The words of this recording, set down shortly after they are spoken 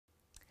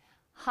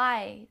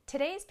Hi,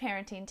 today's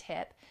parenting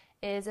tip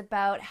is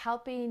about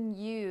helping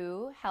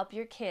you help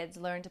your kids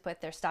learn to put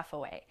their stuff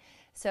away.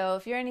 So,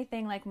 if you're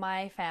anything like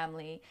my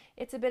family,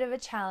 it's a bit of a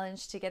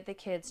challenge to get the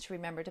kids to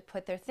remember to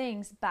put their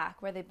things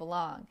back where they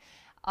belong.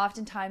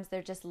 Oftentimes,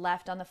 they're just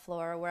left on the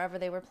floor or wherever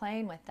they were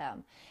playing with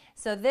them.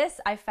 So,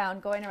 this I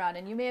found going around,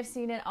 and you may have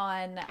seen it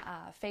on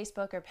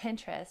Facebook or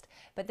Pinterest,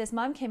 but this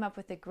mom came up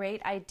with a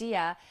great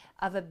idea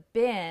of a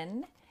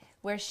bin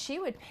where she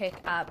would pick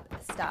up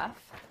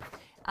stuff,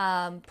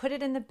 put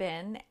it in the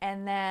bin,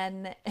 and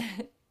then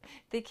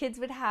the kids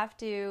would have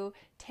to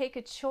take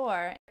a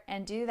chore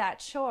and do that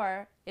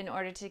chore in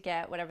order to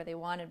get whatever they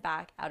wanted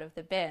back out of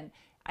the bin.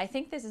 I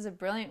think this is a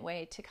brilliant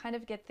way to kind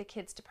of get the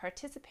kids to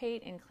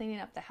participate in cleaning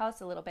up the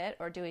house a little bit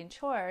or doing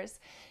chores,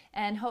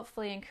 and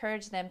hopefully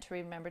encourage them to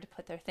remember to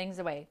put their things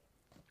away.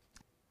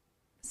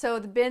 So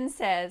the bin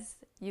says,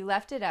 you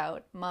left it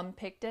out, mom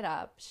picked it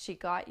up, she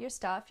got your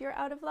stuff, you're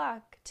out of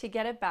luck. To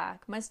get it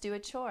back, must do a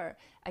chore.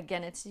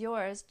 Again, it's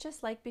yours,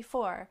 just like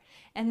before.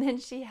 And then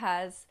she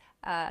has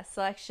a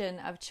selection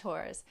of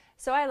chores.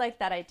 So I like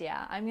that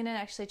idea. I'm going to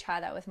actually try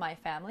that with my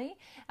family.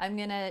 I'm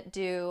going to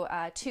do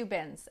two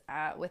bins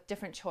with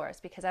different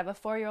chores because I have a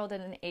 4-year-old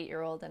and an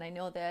 8-year-old, and I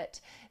know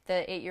that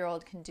the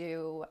 8-year-old can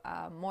do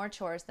more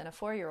chores than a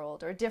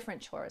 4-year-old, or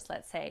different chores,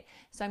 let's say.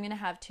 So I'm going to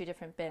have two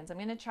different bins. I'm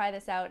going to try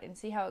this out and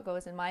see how it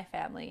goes in my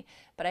family.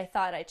 But I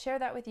thought I'd share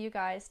that with you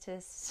guys to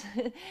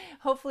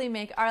hopefully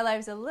make our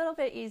lives a little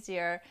bit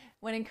easier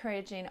when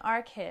encouraging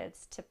our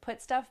kids to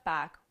put stuff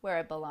back where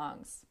it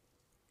belongs.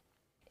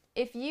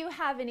 If you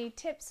have any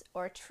tips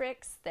or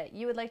tricks that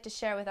you would like to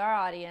share with our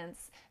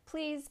audience,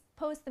 please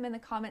post them in the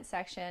comment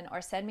section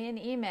or send me an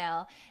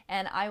email,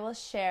 and I will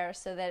share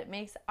so that it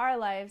makes our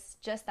lives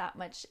just that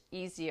much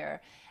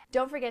easier.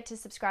 Don't forget to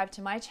subscribe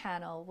to my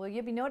channel where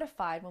you'll be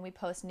notified when we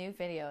post new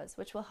videos,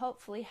 which will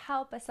hopefully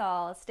help us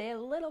all stay a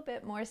little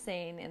bit more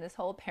sane in this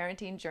whole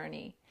parenting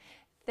journey.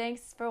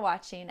 Thanks for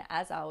watching.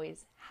 As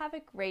always, have a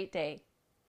great day.